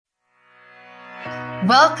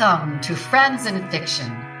Welcome to Friends in Fiction,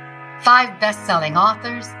 5 best-selling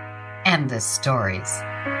authors, endless stories.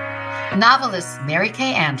 Novelists Mary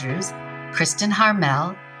Kay Andrews, Kristin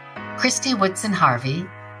Harmel, Christy Woodson Harvey,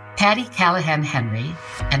 Patty Callahan Henry,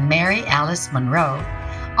 and Mary Alice Monroe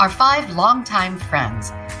are 5 longtime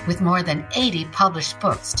friends with more than 80 published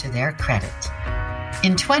books to their credit.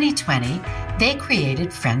 In 2020, they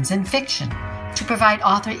created Friends in Fiction to provide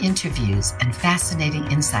author interviews and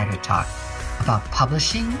fascinating insider talk about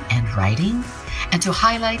publishing and writing, and to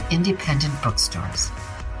highlight independent bookstores.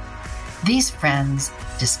 These friends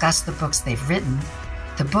discuss the books they've written,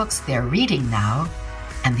 the books they're reading now,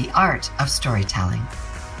 and the art of storytelling.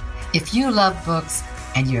 If you love books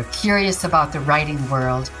and you're curious about the writing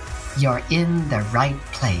world, you're in the right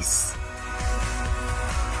place.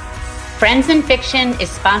 Friends in Fiction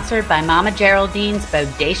is sponsored by Mama Geraldine's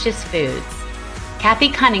Bodacious Foods. Kathy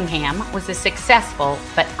Cunningham was a successful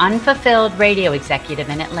but unfulfilled radio executive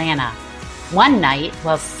in Atlanta. One night,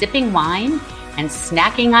 while sipping wine and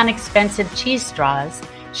snacking on expensive cheese straws,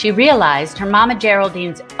 she realized her Mama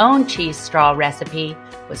Geraldine's own cheese straw recipe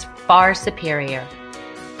was far superior.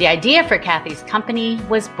 The idea for Kathy's company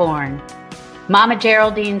was born. Mama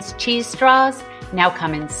Geraldine's cheese straws now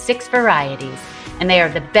come in 6 varieties, and they are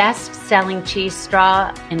the best-selling cheese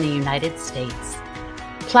straw in the United States.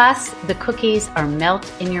 Plus, the cookies are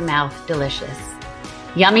melt-in-your-mouth delicious.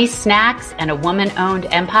 Yummy snacks and a woman-owned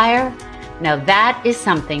empire? Now that is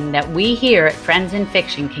something that we here at Friends in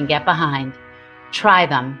Fiction can get behind. Try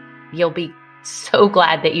them. You'll be so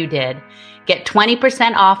glad that you did. Get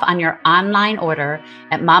 20% off on your online order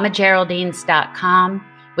at mamageraldines.com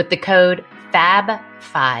with the code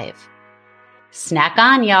FAB5. Snack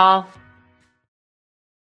on, y'all.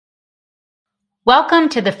 Welcome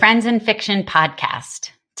to the Friends in Fiction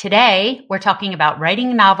podcast. Today, we're talking about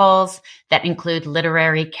writing novels that include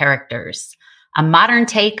literary characters, a modern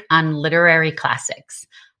take on literary classics.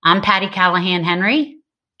 I'm Patty Callahan Henry.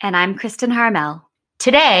 And I'm Kristin Harmel.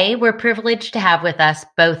 Today, we're privileged to have with us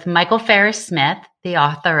both Michael Farris Smith, the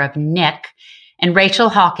author of Nick, and Rachel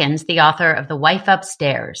Hawkins, the author of The Wife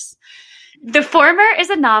Upstairs. The former is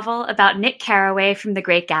a novel about Nick Carraway from The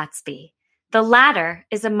Great Gatsby. The latter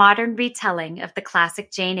is a modern retelling of the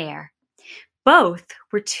classic Jane Eyre. Both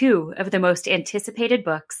were 2 of the most anticipated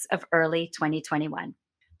books of early 2021.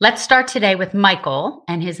 Let's start today with Michael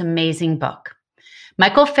and his amazing book.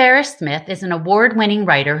 Michael Farris Smith is an award-winning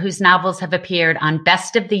writer whose novels have appeared on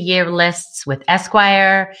Best of the Year lists with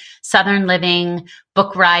Esquire, Southern Living,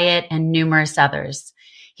 Book Riot, and numerous others.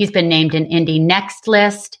 He's been named an Indie Next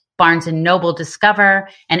list, Barnes & Noble Discover,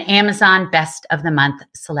 and Amazon Best of the Month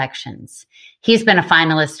selections. He's been a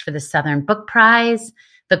finalist for the Southern Book Prize,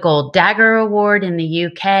 the Gold Dagger Award in the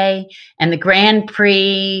UK, and the Grand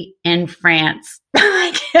Prix in France.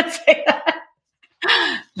 I can't say that.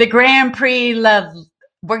 The Grand Prix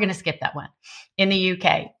we're going to skip that one, in the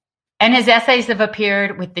UK. And his essays have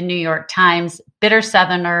appeared with the New York Times, Bitter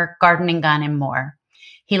Southerner, Garden and Gun, and more.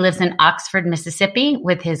 He lives in Oxford, Mississippi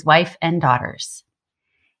with his wife and daughters.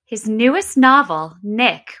 His newest novel,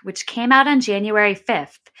 Nick, which came out on January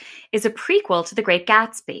 5th, is a prequel to The Great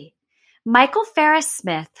Gatsby. Michael Farris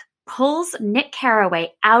Smith pulls Nick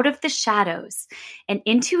Carraway out of the shadows and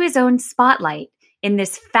into his own spotlight in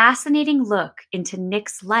this fascinating look into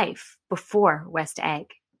Nick's life before West Egg.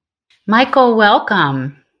 Michael,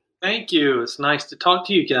 welcome. Thank you. It's nice to talk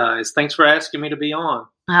to you guys. Thanks for asking me to be on.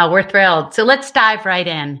 We're thrilled. So let's dive right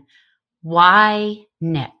in. Why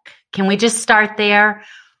Nick? Can we just start there?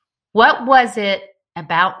 What was it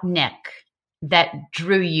about Nick that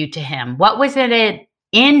drew you to him? What was it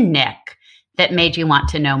in Nick that made you want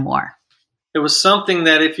to know more? It was something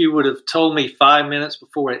that if you would have told me 5 minutes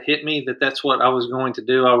before it hit me that that's what I was going to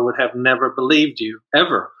do, I would have never believed you,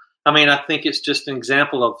 ever. I mean, I think it's just an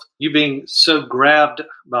example of you being so grabbed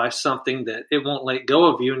by something that it won't let go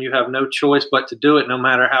of you, and you have no choice but to do it no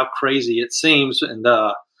matter how crazy it seems. And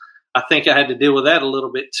I think I had to deal with that a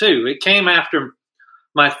little bit too. It came after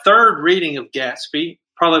my 3rd reading of Gatsby,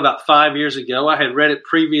 probably about 5 years ago. I had read it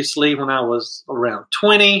previously when I was around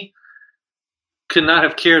 20. Could not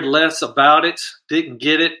have cared less about it, didn't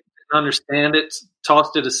get it, didn't understand it,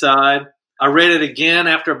 tossed it aside. I read it again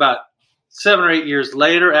after about 7 or 8 years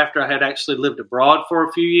later, after I had actually lived abroad for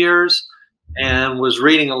a few years and was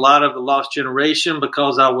reading a lot of The Lost Generation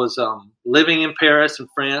because I was living in Paris and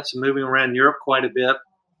France and moving around Europe quite a bit.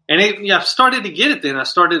 And I started to get it then. I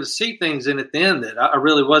started to see things in it then that I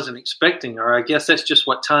really wasn't expecting, or I guess that's just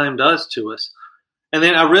what time does to us. And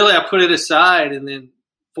then I put it aside, and then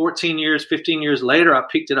 15 years later, I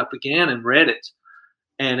picked it up again and read it.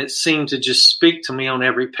 And it seemed to just speak to me on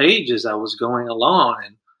every page as I was going along.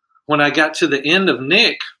 And when I got to the end of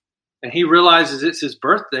Nick and he realizes it's his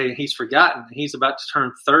birthday and he's forgotten and he's about to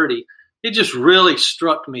turn 30, it just really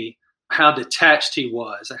struck me how detached he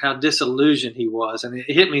was and how disillusioned he was. And it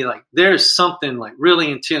hit me like there's something like really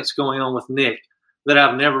intense going on with Nick that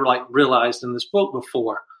I've never like realized in this book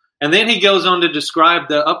before. And then he goes on to describe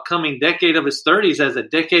the upcoming decade of his 30s as a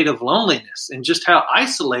decade of loneliness and just how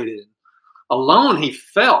isolated and alone he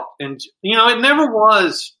felt. And, you know, it never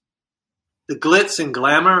was the glitz and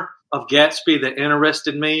glamour of Gatsby that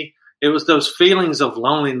interested me. It was those feelings of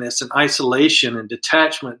loneliness and isolation and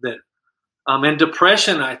detachment that, and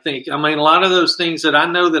depression, I think. I mean, a lot of those things that I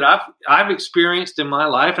know that I've experienced in my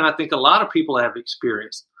life, and I think a lot of people have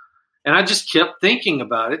experienced. And I just kept thinking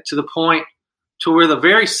about it to the point to where the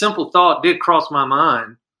very simple thought did cross my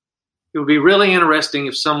mind. It would be really interesting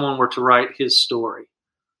if someone were to write his story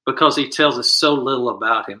because he tells us so little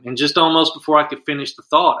about him. And just almost before I could finish the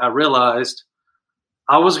thought, I realized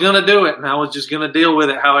I was going to do it and I was just going to deal with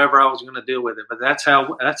it however I was going to deal with it. But that's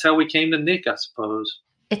how we came to Nick, I suppose.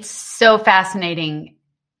 It's so fascinating.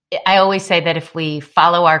 I always say that if we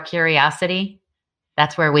follow our curiosity,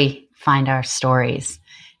 that's where we find our stories.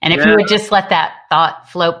 And if you would just let that thought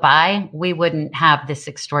float by, we wouldn't have this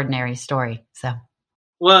extraordinary story. So,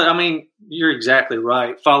 well, I mean, you're exactly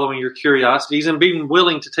right. Following your curiosities and being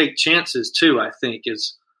willing to take chances too, I think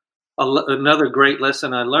is another great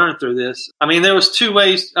lesson I learned through this. I mean, there was two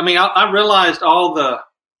ways. I mean, I realized all the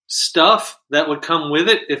stuff that would come with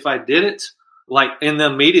it if I did it, like in the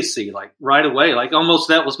immediacy, like right away, like almost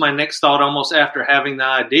that was my next thought almost after having the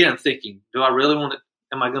idea and thinking, do I really want to,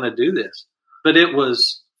 am I going to do this? But it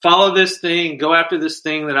was, follow this thing, go after this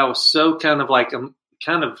thing that I was so kind of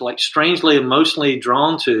like strangely emotionally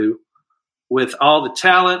drawn to, with all the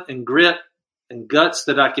talent and grit and guts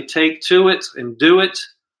that I could take to it and do it,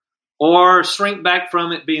 or shrink back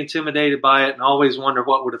from it, be intimidated by it, and always wonder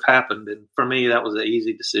what would have happened. And for me, that was an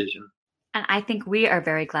easy decision. And I think we are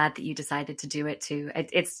very glad that you decided to do it too.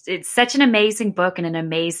 It's such an amazing book and an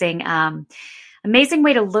amazing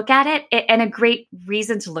way to look at it, and a great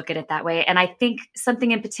reason to look at it that way. And I think something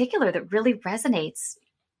in particular that really resonates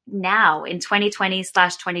now in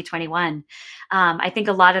 2020/2021. I think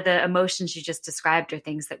a lot of the emotions you just described are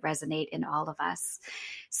things that resonate in all of us.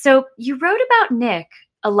 So you wrote about Nick,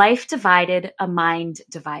 a life divided, a mind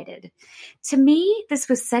divided. To me, this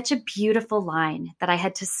was such a beautiful line that I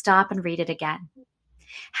had to stop and read it again.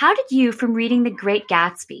 How did you, from reading The Great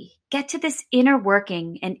Gatsby, get to this inner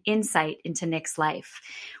working and insight into Nick's life?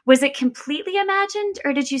 Was it completely imagined,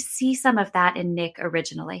 or did you see some of that in Nick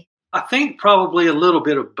originally? I think probably a little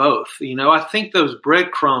bit of both. You know, I think those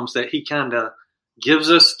breadcrumbs that he kind of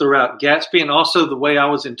gives us throughout Gatsby, and also the way I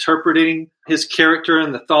was interpreting his character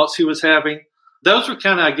and the thoughts he was having, those were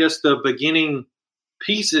kind of, I guess, the beginning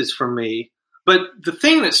pieces for me. But the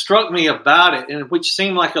thing that struck me about it, and which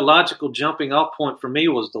seemed like a logical jumping off point for me,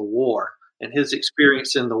 was the war and his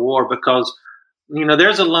experience in the war. Because, you know,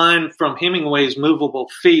 there's a line from Hemingway's Movable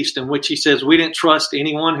Feast in which he says, we didn't trust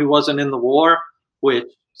anyone who wasn't in the war, which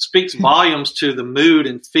speaks volumes to the mood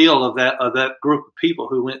and feel of that group of people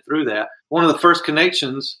who went through that. One of the first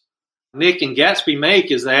connections Nick and Gatsby make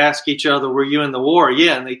is they ask each other, were you in the war?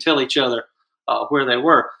 Yeah, and they tell each other where they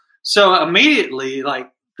were. So immediately, like,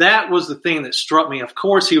 that was the thing that struck me. Of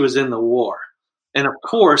course he was in the war. And of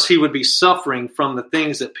course he would be suffering from the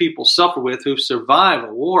things that people suffer with who survive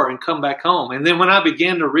a war and come back home. And then when I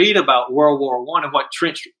began to read about World War I and what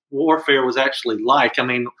trench warfare was actually like, I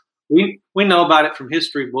mean, we know about it from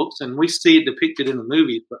history books and we see it depicted in the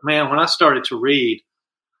movies. But man, when I started to read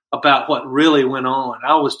about what really went on,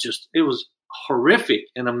 it was horrific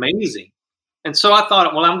and amazing. And so I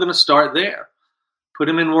thought, well, I'm going to start there. Put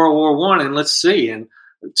him in World War I and let's see. And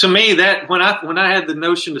to me, that when I had the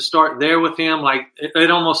notion to start there with him, like it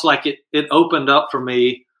almost like it opened up for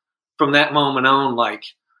me from that moment on, like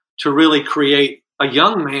to really create a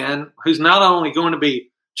young man who's not only going to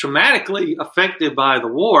be traumatically affected by the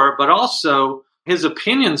war, but also his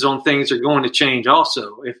opinions on things are going to change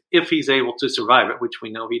also if he's able to survive it, which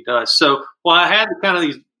we know he does. So while I had kind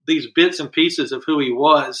of these bits and pieces of who he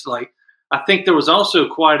was, like I think there was also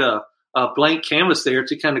quite a blank canvas there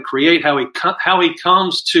to kind of create how he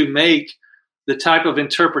comes to make the type of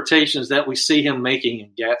interpretations that we see him making in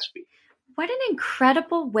Gatsby. What an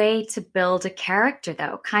incredible way to build a character,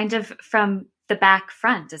 though, kind of from the back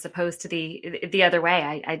front as opposed to the other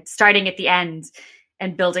way. I starting at the end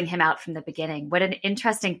and building him out from the beginning. What an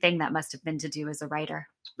interesting thing that must have been to do as a writer.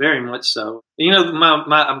 Very much so. You know,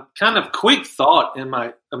 my kind of quick thought in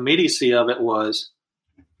my immediacy of it was,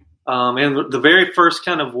 and the very first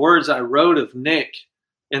kind of words I wrote of Nick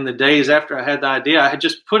in the days after I had the idea, I had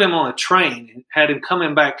just put him on a train and had him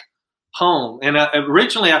coming back home. And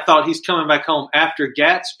originally I thought he's coming back home after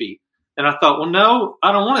Gatsby. And I thought, well, no,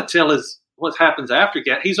 I don't want to tell what happens after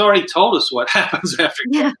Gatsby. He's already told us what happens after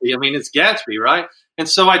Gatsby. I mean, it's Gatsby, right? And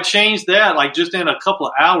so I changed that, like just in a couple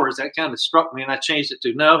of hours, that kind of struck me. And I changed it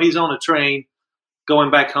to, no, he's on a train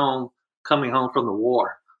going back home, coming home from the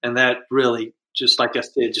war. And that really, just like I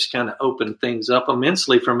said, just kind of opened things up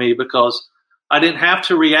immensely for me, because I didn't have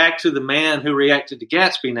to react to the man who reacted to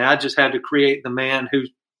Gatsby. Now I just had to create the man who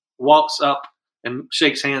walks up and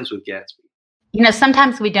shakes hands with Gatsby. You know,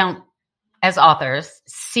 sometimes we don't, as authors,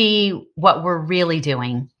 see what we're really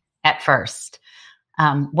doing at first.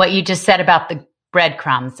 What you just said about the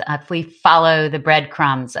breadcrumbs, if we follow the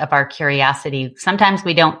breadcrumbs of our curiosity, sometimes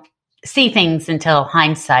we don't see things until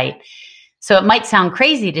hindsight. So it might sound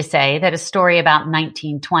crazy to say that a story about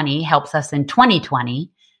 1920 helps us in 2020,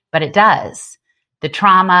 but it does. The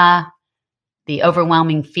trauma, the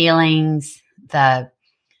overwhelming feelings, the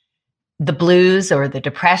blues or the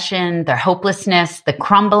depression, the hopelessness, the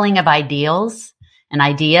crumbling of ideals and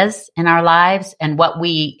ideas in our lives, and what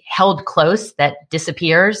we held close that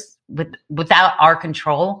disappears without our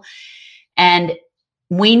control. And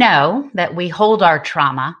we know that we hold our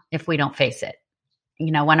trauma if we don't face it.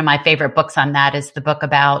 You know, one of my favorite books on that is the book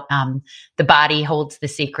about the body holds the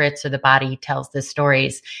secrets, or the body tells the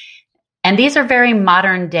stories. And these are very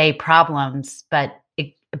modern day problems, but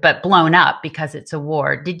blown up because it's a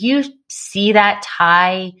war. Did you see that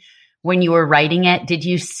tie when you were writing it? Did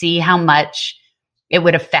you see how much it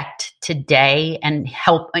would affect today and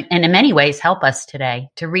help, and in many ways help us today,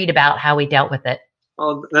 to read about how we dealt with it?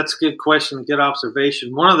 Well, that's a good question, good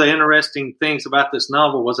observation. One of the interesting things about this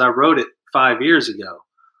novel was I wrote it 5 years ago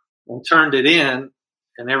and turned it in,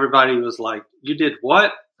 and everybody was like, "You did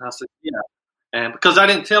what?" And I said, "Yeah." And because I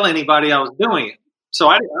didn't tell anybody I was doing it. So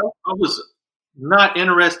I was not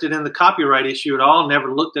interested in the copyright issue at all,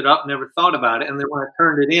 never looked it up, never thought about it. And then when I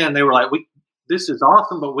turned it in, they were like, "This is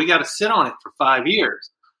awesome, but we got to sit on it for 5 years."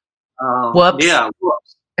 Whoops. Yeah,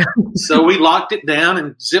 whoops. So we locked it down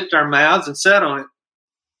and zipped our mouths and sat on it,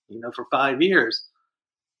 for 5 years.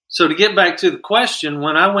 So to get back to the question,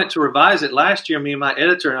 when I went to revise it last year, me and my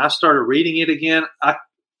editor, and I started reading it again,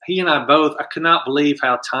 he and I both, I could not believe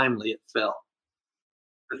how timely it felt.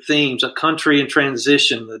 The themes, a country in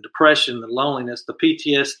transition, the depression, the loneliness, the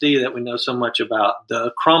PTSD that we know so much about,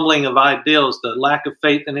 the crumbling of ideals, the lack of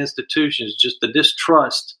faith in institutions, just the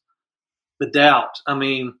distrust, the doubt. I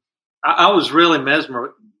mean, I was really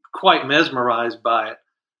quite mesmerized by it.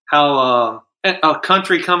 How a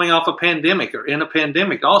country coming off a pandemic, or in a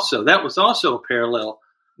pandemic also, that was also a parallel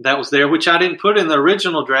that was there, which I didn't put in the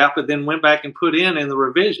original draft, but then went back and put in the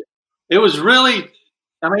revision. It was really,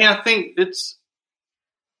 I think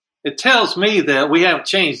it tells me that we haven't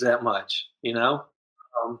changed that much,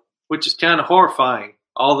 which is kind of horrifying.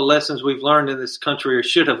 All the lessons we've learned in this country, or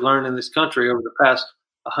should have learned in this country, over the past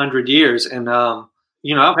 100 years. And,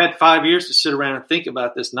 I've had 5 years to sit around and think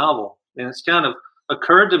about this novel. And it's kind of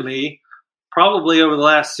occurred to me probably over the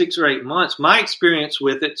last 6 or 8 months. My experience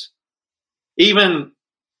with it, even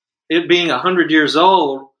it being 100 years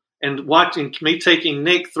old, and watching me taking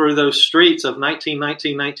Nick through those streets of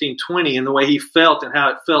 1919, 1920, and the way he felt, and how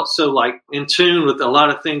it felt so like in tune with a lot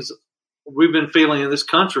of things we've been feeling in this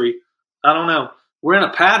country. I don't know. We're in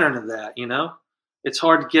a pattern of that, It's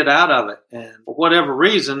hard to get out of it. And for whatever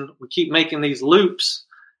reason, we keep making these loops.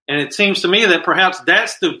 And it seems to me that perhaps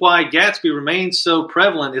that's why Gatsby remains so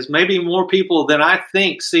prevalent, is maybe more people than I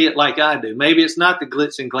think see it like I do. Maybe it's not the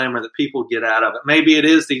glitz and glamour that people get out of it. Maybe it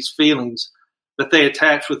is these feelings that they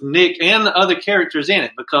attach with Nick and the other characters in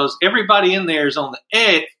it, because everybody in there is on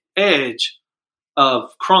the edge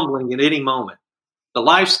of crumbling at any moment. The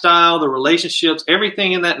lifestyle, the relationships,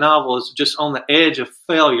 everything in that novel is just on the edge of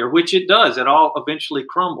failure, which it does. It all eventually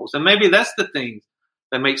crumbles. And maybe that's the thing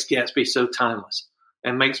that makes Gatsby so timeless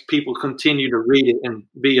and makes people continue to read it and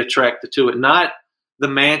be attracted to it. Not the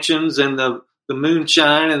mansions and the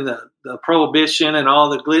moonshine and the prohibition and all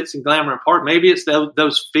the glitz and glamour and part. Maybe it's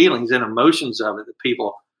those feelings and emotions of it that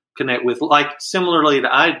people connect with, like similarly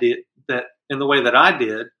to I did, that in the way that I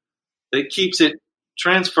did, that keeps it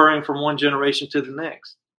transferring from one generation to the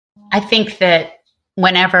next. I think that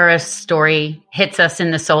whenever a story hits us in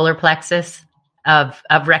the solar plexus of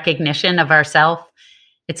recognition of ourself,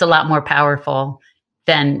 it's a lot more powerful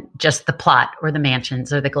than just the plot or the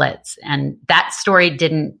mansions or the glitz. And that story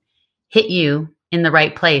didn't hit you in the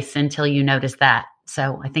right place until you noticed that.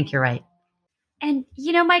 So I think you're right. And,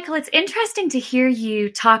 Michael, it's interesting to hear you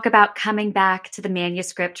talk about coming back to the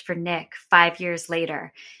manuscript for Nick 5 years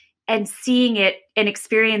later. and seeing it and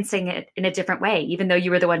experiencing it in a different way, even though you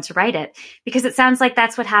were the one to write it, because it sounds like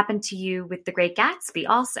that's what happened to you with The Great Gatsby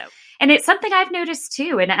also. And it's something I've noticed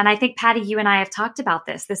too. And I think, Patty, you and I have talked about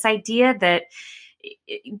this idea that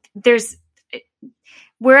there's,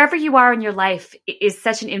 wherever you are in your life is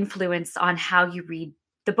such an influence on how you read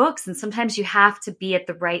the books. And sometimes you have to be at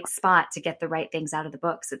the right spot to get the right things out of the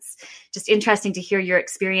books. It's just interesting to hear your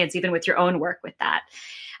experience, even with your own work with that.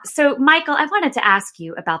 So, Michael, I wanted to ask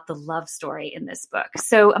you about the love story in this book.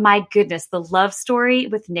 So, my goodness, the love story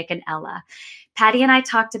with Nick and Ella. Patty and I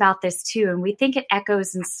talked about this too, and we think it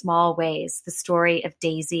echoes in small ways the story of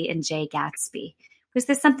Daisy and Jay Gatsby. Was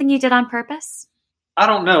this something you did on purpose? I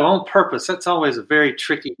don't know. On purpose. That's always a very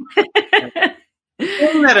tricky thing. The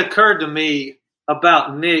thing that occurred to me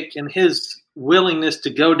about Nick and his willingness to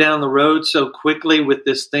go down the road so quickly with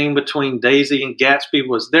this thing between Daisy and Gatsby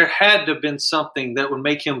was there had to have been something that would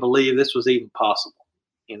make him believe this was even possible,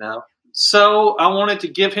 you know? So I wanted to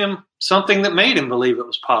give him something that made him believe it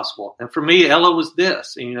was possible. And for me, Ella was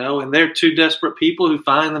this, you know, and they're two desperate people who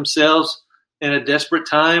find themselves in a desperate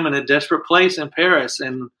time in a desperate place in Paris.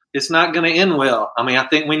 And it's not going to end well. I mean, I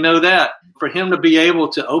think we know that. For him to be able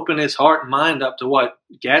to open his heart and mind up to what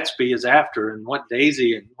Gatsby is after and what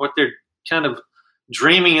Daisy and what they're kind of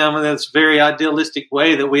dreaming of in this very idealistic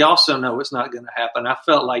way that we also know it's not going to happen. I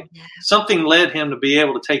felt like something led him to be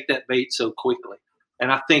able to take that bait so quickly.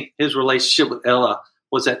 And I think his relationship with Ella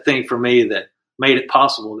was that thing for me that made it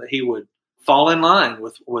possible that he would fall in line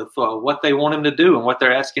with what they want him to do and what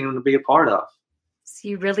they're asking him to be a part of. So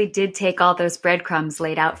you really did take all those breadcrumbs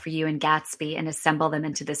laid out for you in Gatsby and assemble them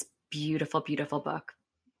into this beautiful, beautiful book.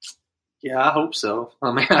 Yeah, I hope so.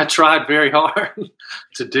 I mean, I tried very hard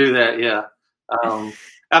to do that, yeah.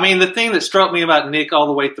 I mean, the thing that struck me about Nick all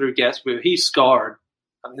the way through Gatsby, he's scarred.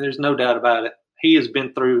 I mean, there's no doubt about it. He has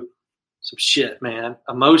been through some shit, man.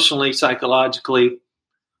 Emotionally, psychologically,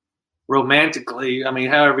 romantically, I mean,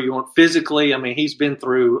 however you want, physically. I mean, he's been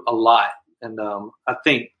through a lot. And I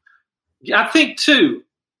think, too,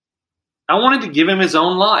 I wanted to give him his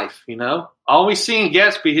own life, you know. All we see in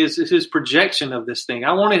Gatsby is his projection of this thing.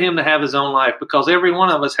 I wanted him to have his own life because every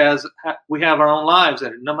one of us we have our own lives.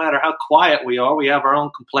 And no matter how quiet we are, we have our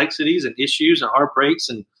own complexities and issues and heartbreaks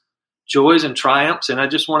and joys and triumphs. And I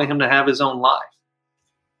just wanted him to have his own life.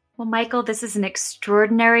 Well, Michael, this is an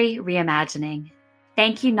extraordinary reimagining.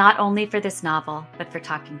 Thank you not only for this novel, but for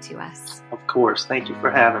talking to us. Of course. Thank you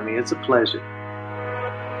for having me. It's a pleasure.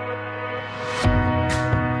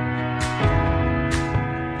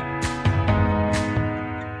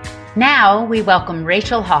 Now we welcome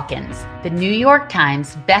Rachel Hawkins, the New York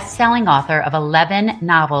Times best-selling author of 11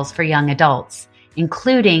 novels for young adults,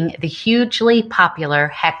 including the hugely popular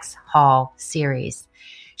Hex Hall series.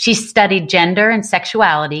 She studied gender and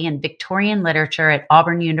sexuality in Victorian literature at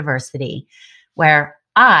Auburn University, where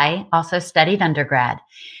I also studied undergrad.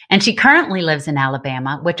 And she currently lives in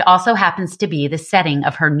Alabama, which also happens to be the setting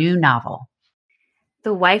of her new novel.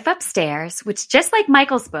 The Wife Upstairs, which just like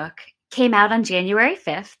Michael's book, came out on January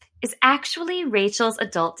 5th, is actually Rachel's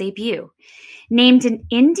adult debut. Named an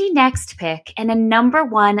Indie Next pick and a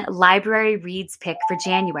 #1 Library Reads pick for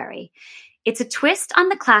January. It's a twist on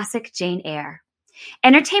the classic Jane Eyre.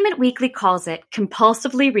 Entertainment Weekly calls it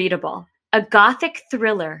compulsively readable, a gothic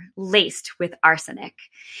thriller laced with arsenic.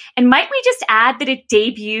 And might we just add that it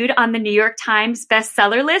debuted on the New York Times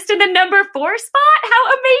bestseller list in the #4 spot? How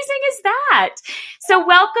amazing is that? So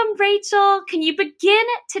welcome, Rachel. Can you begin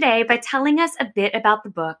today by telling us a bit about the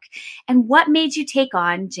book and what made you take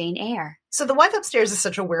on Jane Eyre? So The Wife Upstairs is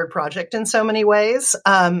such a weird project in so many ways.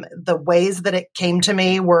 The ways that it came to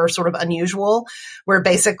me were sort of unusual, where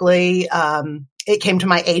basically it came to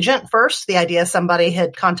my agent first. The idea somebody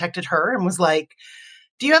had contacted her and was like,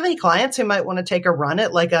 do you have any clients who might want to take a run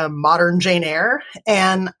at like a modern Jane Eyre?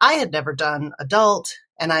 And I had never done adult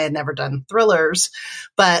and I had never done thrillers,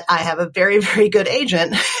 but I have a very, very good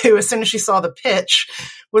agent who, as soon as she saw the pitch,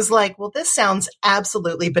 was like, well, this sounds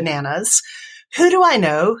absolutely bananas. Who do I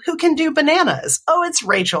know who can do bananas? Oh, it's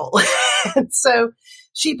Rachel. And so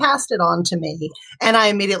she passed it on to me. And I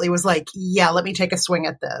immediately was like, yeah, let me take a swing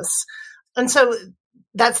at this. And so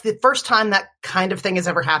that's the first time that kind of thing has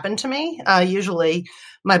ever happened to me. Usually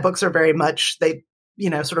my books are very much, they,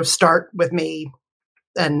 sort of start with me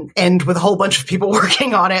and end with a whole bunch of people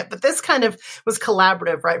working on it. But this kind of was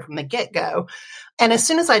collaborative right from the get-go. And as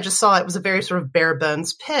soon as I just saw it was a very sort of bare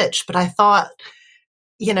bones pitch. But I thought,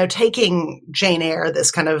 taking Jane Eyre,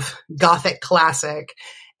 this kind of gothic classic,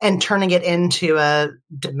 and turning it into a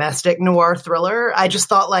domestic noir thriller, I just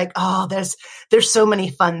thought like, oh, there's so many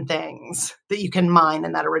fun things that you can mine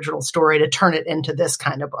in that original story to turn it into this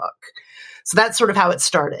kind of book. So that's sort of how it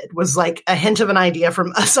started, was like a hint of an idea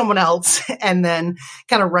from someone else and then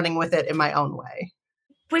kind of running with it in my own way.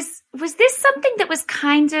 Was this something that was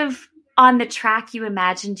kind of on the track you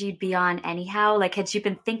imagined you'd be on anyhow? Like, had you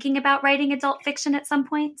been thinking about writing adult fiction at some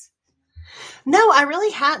point? No, I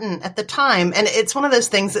really hadn't at the time. And it's one of those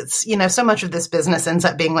things that's, so much of this business ends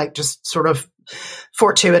up being like just sort of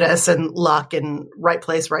fortuitous and luck and right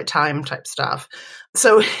place, right time type stuff.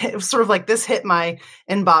 So it was sort of like this hit my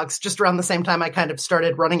inbox just around the same time I kind of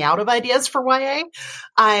started running out of ideas for YA.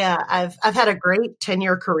 I've had a great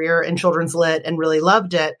 10-year career in children's lit and really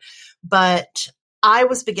loved it, but I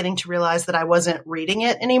was beginning to realize that I wasn't reading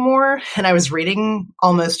it anymore. And I was reading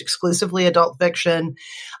almost exclusively adult fiction,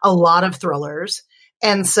 a lot of thrillers.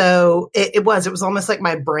 And so it was almost like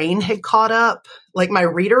my brain had caught up. Like my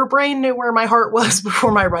reader brain knew where my heart was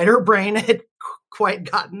before my writer brain had quite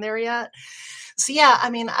gotten there yet. So yeah,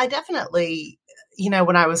 I mean, I definitely,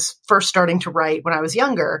 when I was first starting to write when I was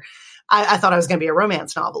younger, I thought I was going to be a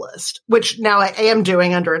romance novelist, which now I am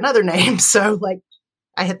doing under another name. So like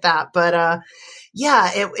I hit that. But yeah,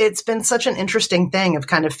 it's been such an interesting thing of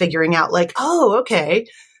kind of figuring out like, oh, okay,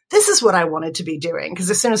 this is what I wanted to be doing. Because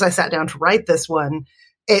as soon as I sat down to write this one,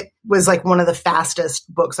 it was like one of the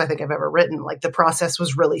fastest books I think I've ever written. Like the process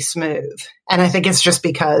was really smooth. And I think it's just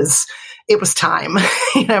because it was time.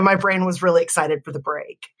 My brain was really excited for the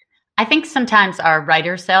break. I think sometimes our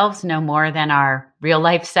writer selves know more than our real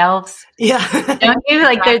life selves. Yeah. Don't you?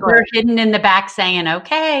 Like Exactly. they're hidden in the back saying,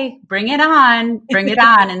 okay, bring it on.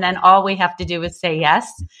 And then all we have to do is say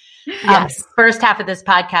yes. Yes. First half of this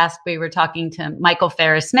podcast, we were talking to Michael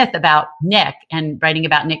Farris Smith about Nick and writing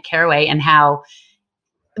about Nick Carraway and how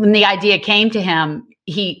when the idea came to him,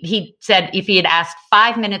 he said if he had asked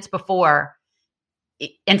 5 minutes before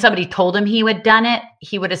and somebody told him he had done it,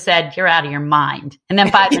 he would have said, you're out of your mind. And then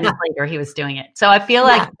 5 minutes later, he was doing it. So I feel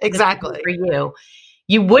like exactly for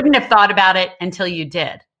you wouldn't have thought about it until you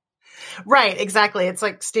did. Right. Exactly. It's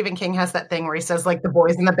like Stephen King has that thing where he says like the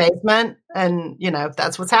boys in the basement and,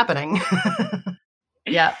 that's what's happening.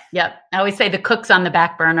 Yep. I always say the cook's on the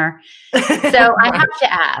back burner. So I have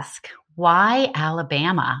to ask, why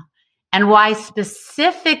Alabama? And why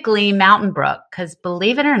specifically Mountain Brook? Because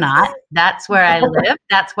believe it or not, that's where I live.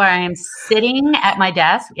 That's where I am sitting at my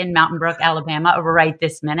desk in Mountain Brook, Alabama, right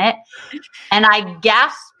this minute. And I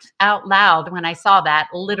gasped out loud when I saw that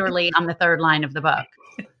literally on the third line of the book.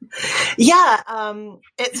 Yeah.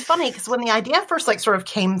 It's funny because when the idea first sort of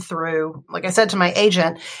came through, like I said to my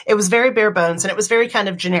agent, it was very bare bones and it was very kind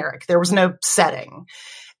of generic. There was no setting.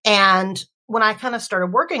 And when I kind of started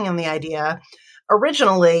working on the idea,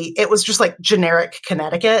 originally, it was just like generic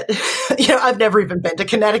Connecticut. I've never even been to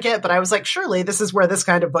Connecticut, but I was like, surely this is where this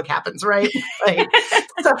kind of book happens, right?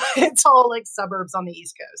 So it's all like suburbs on the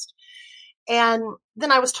East Coast. And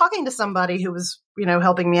then I was talking to somebody who was,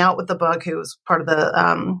 helping me out with the book, who was part of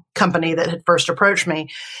the company that had first approached me.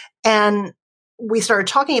 And we started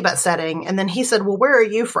talking about setting. And then he said, well, where are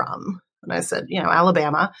you from? And I said,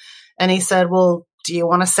 Alabama. And he said, well, do you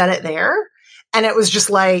want to set it there? And it was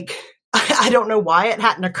just like, I don't know why it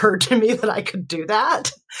hadn't occurred to me that I could do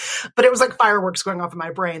that, but it was like fireworks going off in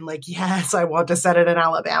my brain. Like, yes, I want to set it in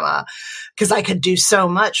Alabama because I could do so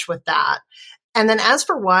much with that. And then as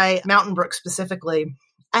for why Mountain Brook specifically,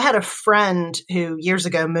 I had a friend who years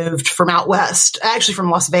ago moved from out west, actually from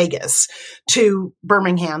Las Vegas to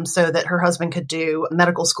Birmingham so that her husband could do a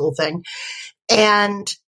medical school thing. And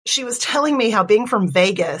she was telling me how being from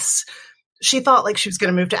Vegas, she thought like she was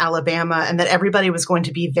going to move to Alabama and that everybody was going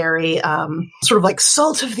to be very sort of like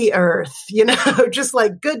salt of the earth, just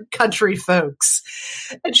like good country folks.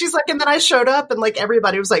 And she's like, and then I showed up and like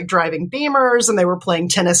everybody was like driving Beamers and they were playing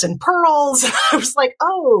tennis in pearls. I was like,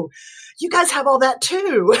 oh, you guys have all that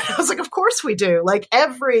too. And I was like, of course we do. Like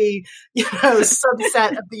every,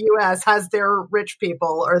 subset of the U.S. has their rich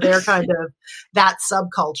people or their kind of that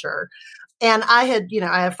subculture. And I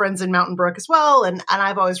have friends in Mountain Brook as well. And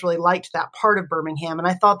I've always really liked that part of Birmingham. And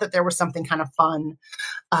I thought that there was something kind of fun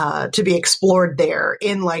to be explored there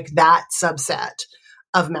in like that subset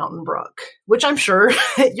of Mountain Brook, which I'm sure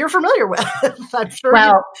you're familiar with. I'm sure.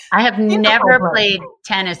 Well, I have never played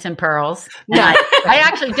tennis in pearls. No. I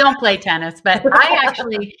actually don't play tennis, but I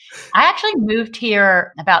actually moved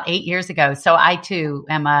here about 8 years ago. So I too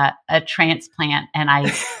am a transplant and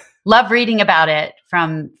I love reading about it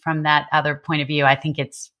from that other point of view. I think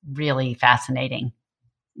it's really fascinating.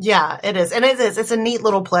 Yeah, it is. And it is. It's a neat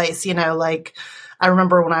little place, I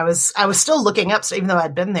remember when I was still looking up, so even though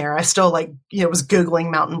I'd been there, I still was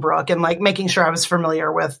Googling Mountain Brook and making sure I was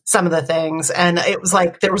familiar with some of the things. And it was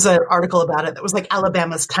there was an article about it that was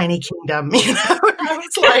Alabama's tiny kingdom. And I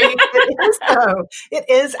was it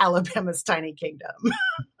is Alabama's tiny kingdom.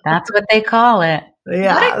 That's what they call it.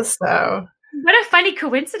 Yeah. What a funny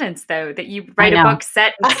coincidence, though, that you write a book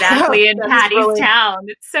set exactly in Patty's town.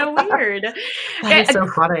 It's so weird. That's so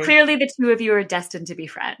funny. Clearly, the two of you are destined to be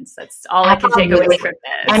friends. That's all I can take away from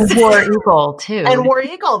this. And War Eagle, too. And War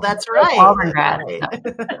Eagle, that's right. Auburn grad.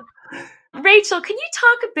 Rachel, can you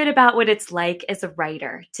talk a bit about what it's like as a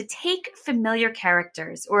writer to take familiar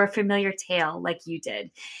characters or a familiar tale like you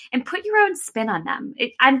did and put your own spin on them?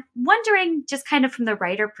 I'm wondering, just kind of from the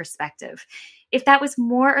writer perspective, if that was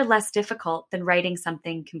more or less difficult than writing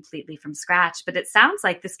something completely from scratch. But it sounds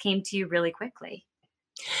like this came to you really quickly.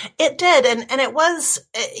 It did. And it was,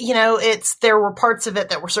 there were parts of it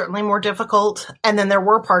that were certainly more difficult. And then there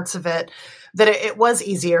were parts of it that it was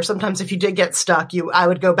easier. Sometimes if you did get stuck, I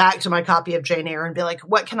would go back to my copy of Jane Eyre and be like,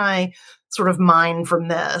 what can I sort of mine from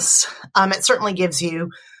this? It certainly gives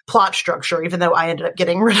you plot structure, even though I ended up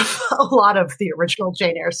getting rid of a lot of the original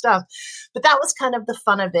Jane Eyre stuff. But that was kind of the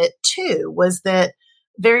fun of it too, was that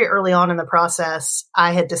very early on in the process,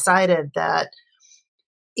 I had decided that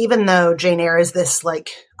even though Jane Eyre is this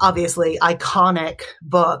obviously iconic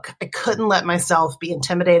book, I couldn't let myself be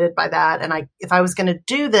intimidated by that. And if I was going to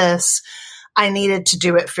do this, I needed to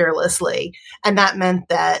do it fearlessly. And that meant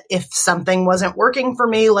that if something wasn't working for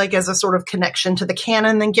me, as a sort of connection to the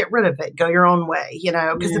canon, then get rid of it, go your own way,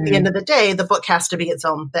 because at the end of the day, the book has to be its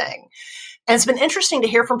own thing. And it's been interesting to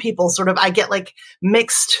hear from people I get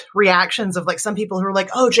mixed reactions of some people who are like,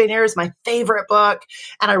 oh, Jane Eyre is my favorite book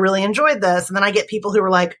and I really enjoyed this. And then I get people who are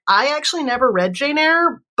like, I actually never read Jane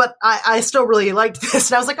Eyre, but I still really liked this.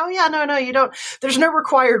 And I was like, oh yeah, no, you don't, there's no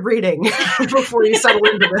required reading before you settle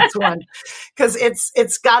into this one. Cause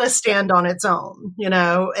it's got to stand on its own,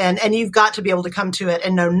 and you've got to be able to come to it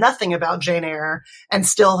and know nothing about Jane Eyre and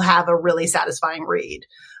still have a really satisfying read.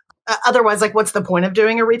 Otherwise, what's the point of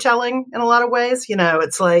doing a retelling in a lot of ways?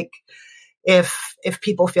 It's if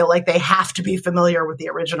people feel like they have to be familiar with the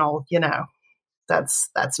original,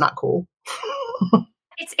 that's not cool.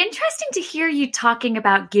 It's interesting to hear you talking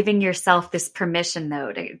about giving yourself this permission,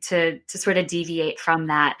 though, to sort of deviate from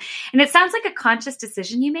that. And it sounds like a conscious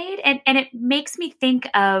decision you made. And it makes me think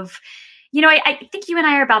of, I think you and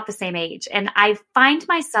I are about the same age. And I find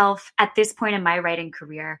myself at this point in my writing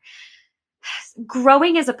career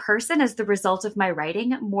growing as a person as the result of my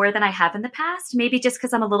writing more than I have in the past, maybe just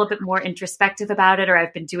because I'm a little bit more introspective about it, or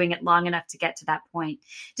I've been doing it long enough to get to that point.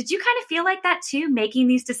 Did you kind of feel like that too, making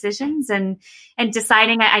these decisions and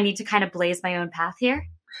deciding I need to kind of blaze my own path here?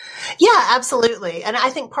 Yeah, absolutely. And I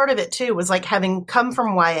think part of it too was having come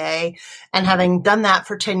from YA and having done that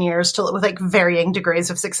for 10 years with varying degrees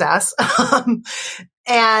of success.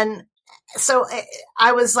 And so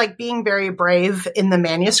I was being very brave in the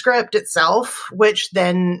manuscript itself, which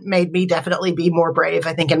then made me definitely be more brave,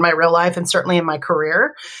 I think, in my real life and certainly in my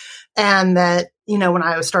career. And that, when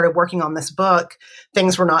I started working on this book,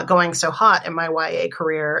 things were not going so hot in my YA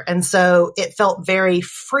career. And so it felt very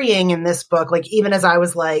freeing in this book. Even as I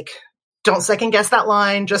was don't second guess that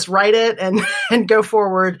line, just write it and go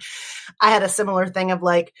forward. I had a similar thing of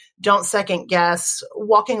don't second guess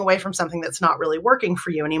walking away from something that's not really working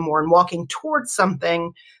for you anymore and walking towards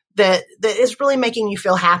something that is really making you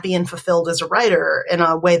feel happy and fulfilled as a writer in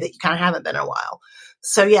a way that you kind of haven't been in a while.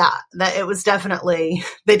 So yeah, that it was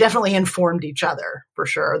they definitely informed each other for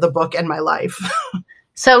sure, the book and my life.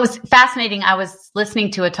 So it was fascinating. I was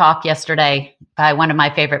listening to a talk yesterday by one of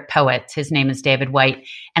my favorite poets. His name is David Whyte.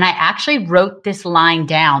 And I actually wrote this line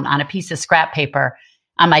down on a piece of scrap paper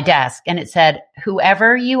on my desk. And it said,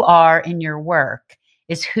 whoever you are in your work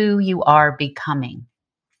is who you are becoming.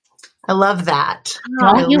 I love that.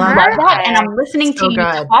 Don't you love that? And I'm listening to you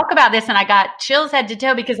talk about this and I got chills head to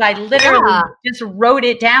toe because I literally just wrote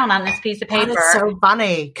it down on this piece of paper. That's so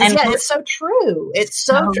funny. Because it's so true. It's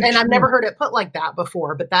so true. And I've never heard it put like that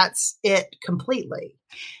before, but that's it completely.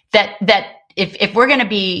 That if we're going to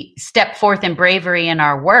be step forth in bravery in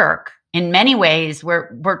our work, in many ways,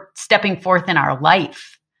 we're stepping forth in our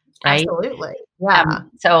life. Right? Absolutely. Yeah.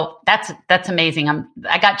 So that's amazing.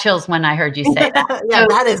 I got chills when I heard you say that. Yeah,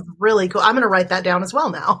 that is really cool. I'm going to write that down as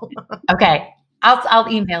well now. Okay. I'll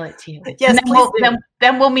email it to you. Yes, and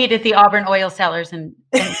then we'll meet at the Auburn Oil Cellars and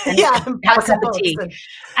have a cup of tea.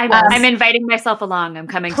 I'm inviting myself along. I'm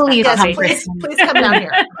coming. Please come down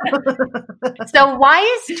here. So why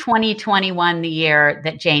is 2021 the year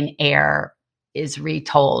that Jane Eyre is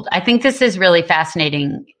retold? I think this is really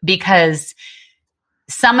fascinating because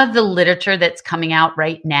some of the literature that's coming out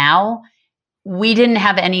right now, we didn't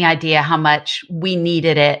have any idea how much we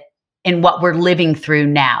needed it in what we're living through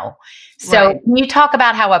now. So Can you talk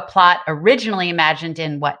about how a plot originally imagined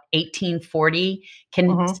in 1840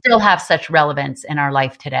 can still have such relevance in our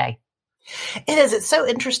life today? It is. It's so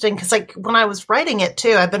interesting because when I was writing it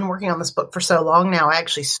too, I've been working on this book for so long now. I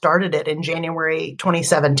actually started it in January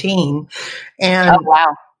 2017. And oh,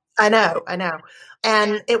 wow. I know.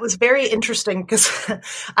 And it was very interesting because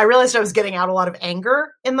I realized I was getting out a lot of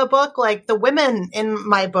anger in the book. Like the women in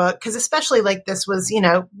my book, because especially this was,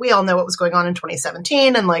 we all know what was going on in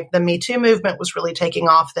 2017 and the Me Too movement was really taking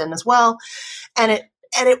off then as well. And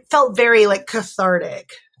it felt very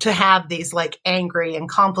cathartic to have these angry and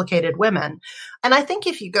complicated women. And I think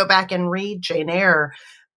if you go back and read Jane Eyre,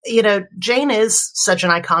 Jane is such an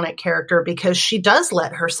iconic character because she does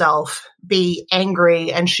let herself be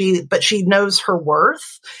angry but she knows her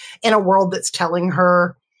worth in a world that's telling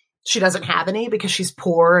her she doesn't have any because she's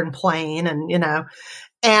poor and plain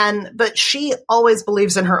but she always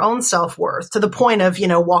believes in her own self-worth to the point of,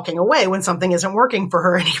 walking away when something isn't working for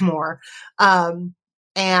her anymore.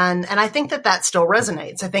 And I think that still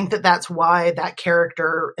resonates. I think that that's why that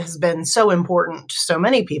character has been so important to so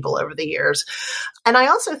many people over the years. And I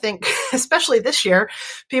also think, especially this year,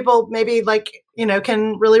 people maybe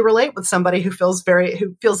can really relate with somebody who feels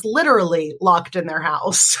literally locked in their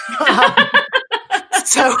house.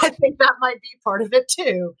 So I think that might be part of it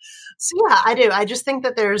too. So yeah, I do. I just think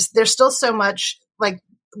that there's still so much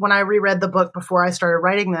when I reread the book before I started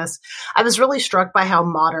writing this, I was really struck by how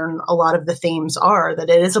modern a lot of the themes are, that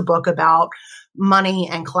it is a book about money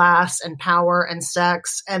and class and power and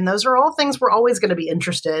sex. And those are all things we're always going to be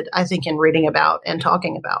interested, I think, in reading about and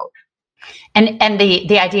talking about. And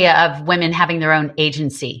the idea of women having their own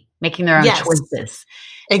agency, making their own choices.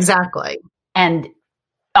 Exactly. And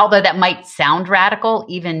although that might sound radical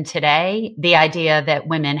even today, the idea that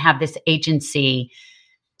women have this agency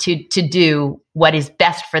to do what is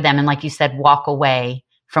best for them. And like you said, walk away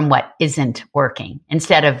from what isn't working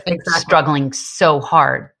instead of struggling so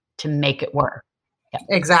hard to make it work. Yeah.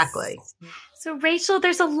 Exactly. So Rachel,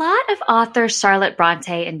 there's a lot of authors Charlotte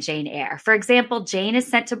Bronte and Jane Eyre. For example, Jane is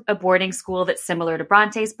sent to a boarding school that's similar to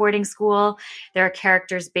Bronte's boarding school. There are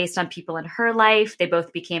characters based on people in her life. They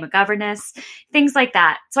both became a governess, things like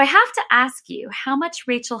that. So I have to ask you, how much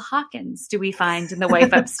Rachel Hawkins do we find in The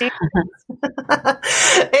Wife Upstairs?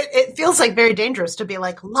 It feels very dangerous to be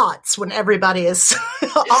lots when everybody is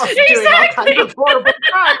off doing all kinds of horrible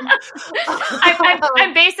crime.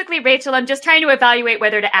 I'm basically Rachel. I'm just trying to evaluate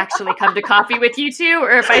whether to actually come to coffee with you two,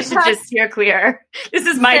 or if I should just steer clear. This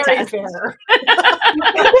is my Very test. Fair.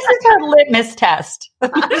 This is our litmus test.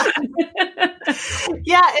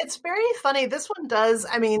 Yeah, it's very funny. This one does.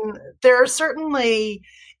 I mean, it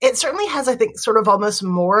certainly has, I think, sort of almost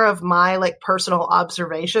more of my personal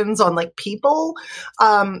observations on people.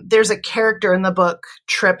 There's a character in the book,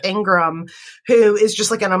 Trip Ingram, who is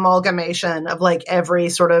just an amalgamation of every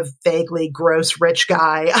sort of vaguely gross rich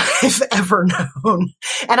guy I've ever known.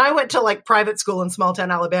 And I went to private school in small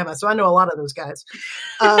town Alabama, so I know a lot of those guys.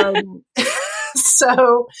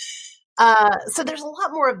 So there's a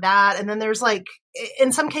lot more of that. And then there's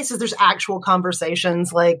in some cases, there's actual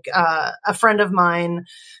conversations. A friend of mine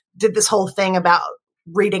did this whole thing about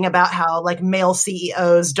reading about how male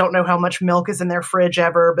CEOs don't know how much milk is in their fridge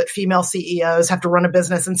ever, but female CEOs have to run a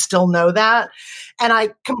business and still know that. And I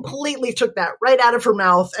completely took that right out of her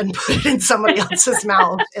mouth and put it in somebody else's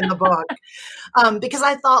mouth in the book. Because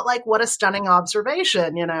I thought what a stunning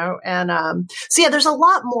observation, and, so yeah, there's a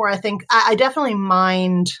lot more. I think I definitely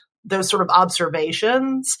mind those sort of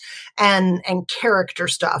observations and character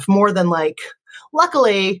stuff more than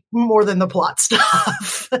luckily more than the plot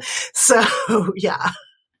stuff. So yeah.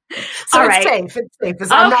 So all it's right. safe. It's safe.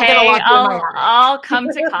 I'm not going to lock you in my attic. I'll come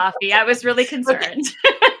to coffee. I was really concerned.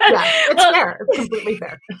 Yeah, it's fair. It's completely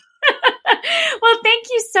fair. Well, thank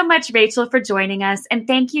you so much, Rachel, for joining us. And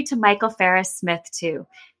thank you to Michael Farris Smith, too.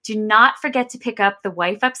 Do not forget to pick up The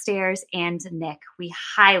Wife Upstairs and Nick. We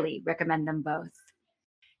highly recommend them both.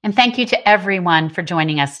 And thank you to everyone for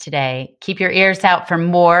joining us today. Keep your ears out for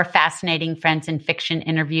more fascinating Friends in Fiction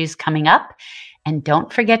interviews coming up. And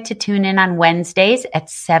don't forget to tune in on Wednesdays at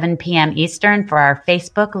 7 p.m. Eastern for our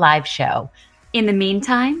Facebook Live show. In the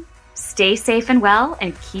meantime, stay safe and well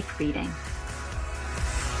and keep reading.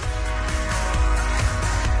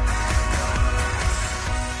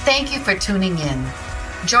 Thank you for tuning in.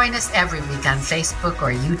 Join us every week on Facebook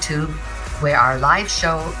or YouTube, where our live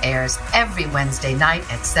show airs every Wednesday night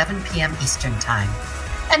at 7 p.m. Eastern Time.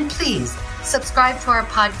 And please subscribe to our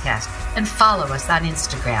podcast and follow us on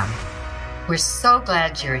Instagram. We're so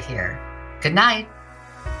glad you're here. Good night.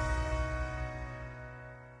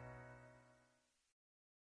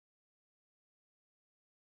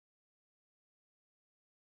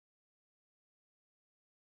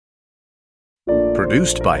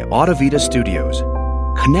 Produced by Audavita Studios.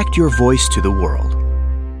 Connect your voice to the world.